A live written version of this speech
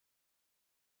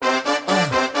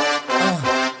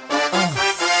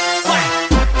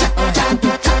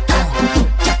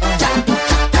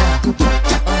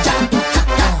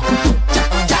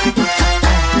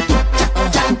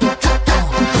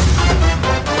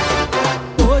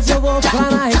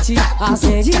night,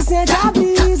 acende e sente a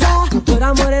brisa.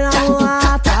 Toda morena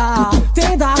mulata,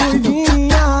 tem da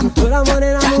ruivinha. Toda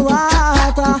morena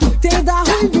mulata, tem da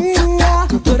ruivinha.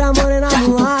 Toda morena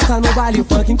mulata, no baile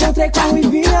funk encontrei com a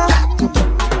ruivinha.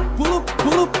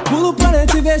 Pulo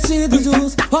planeta vestido de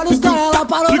luz. Olha os caras, ela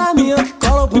parou na minha.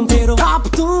 Cola o ponteiro,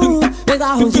 raptum. Me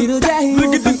dá um giro de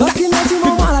R1. Só que mete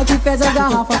mão mala que fez as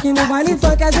garrafas. Que no baile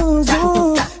funk é zum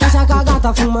zum. Fecha com a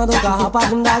gata fumando garrafa.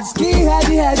 Bunda diz que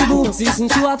Red Bull. Se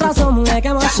sentiu atração, moleque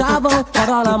é mais chavão.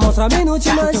 Agora mostra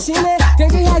minute manchine. Tem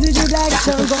de Red de Black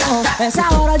Xandão. Essa é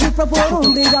a hora de propor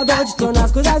um brindador. De tornar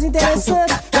as coisas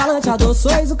interessantes. Galanteador,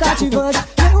 sois o cativante.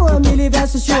 Uma mili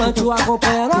versus chuante,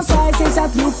 acompanha nossa essência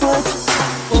triunfante.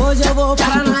 Hoje eu vou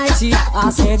pra night,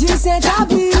 acende e sente a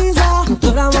brisa.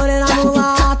 Toda morena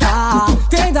mulata,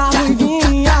 tem da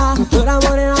ruivinha. Toda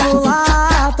morena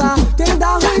mulata, tem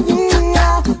da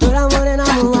ruivinha. Toda morena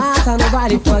mulata, no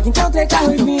baile funk encontrei com a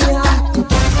ruivinha.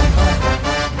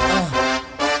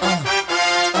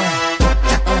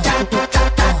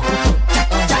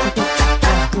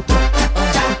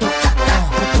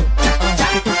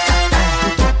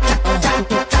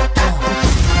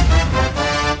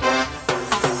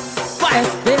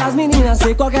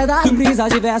 Sei qual que é das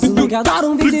brisas, diversos look.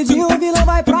 Adoro um visitidinho, o vilão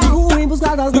vai pra rua em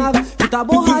busca das naves. Fita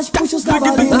borracha, puxa os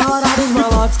cavalinhos. Na hora dos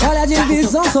malotes, olha a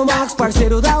divisão. Sou Marcos,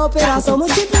 parceiro da operação.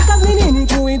 Multiplica as meninas,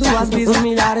 incluindo as brisas.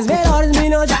 Milhares, melhores,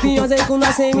 milhões de pinhões. Vem com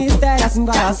nós sem mistério, assim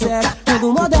vai a sério.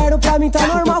 Tudo moderno, pra mim tá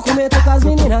normal. Comento com as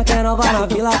meninas, quer nova na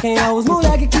vila. Quem é os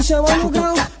moleque que chamam no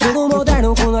grão? Tudo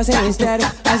moderno, com nós sem mistério.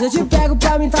 Mas eu te pego,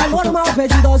 pra mim tá normal.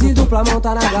 Pede dose dupla,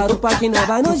 monta na garupa. Que não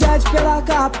vai no jet pela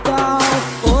capital.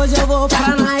 Hoje eu vou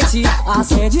pra night,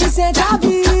 acende e sente a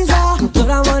brisa.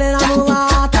 Toda morena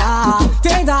mulata,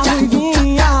 tem da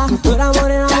ruivinha. Toda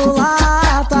morena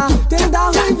mulata, tem da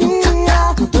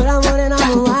ruivinha. Toda morena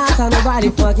mulata, no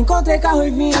baile funk encontrei com a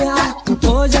ruivinha.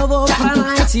 Hoje eu vou pra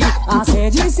night,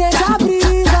 acende e sente a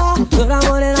brisa. Toda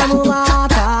morena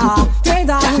mulata, tem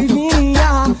da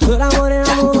ruivinha. Toda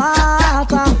morena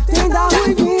mulata, tem da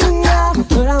ruivinha.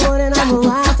 Toda morena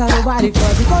mulata, no baile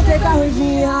funk encontrei com a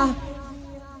ruivinha.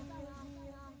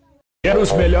 Quer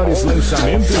os melhores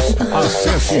lançamentos?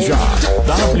 Acesse já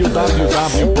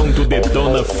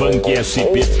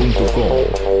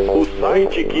www.detonafunksp.com, o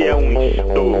site que é um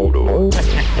estouro.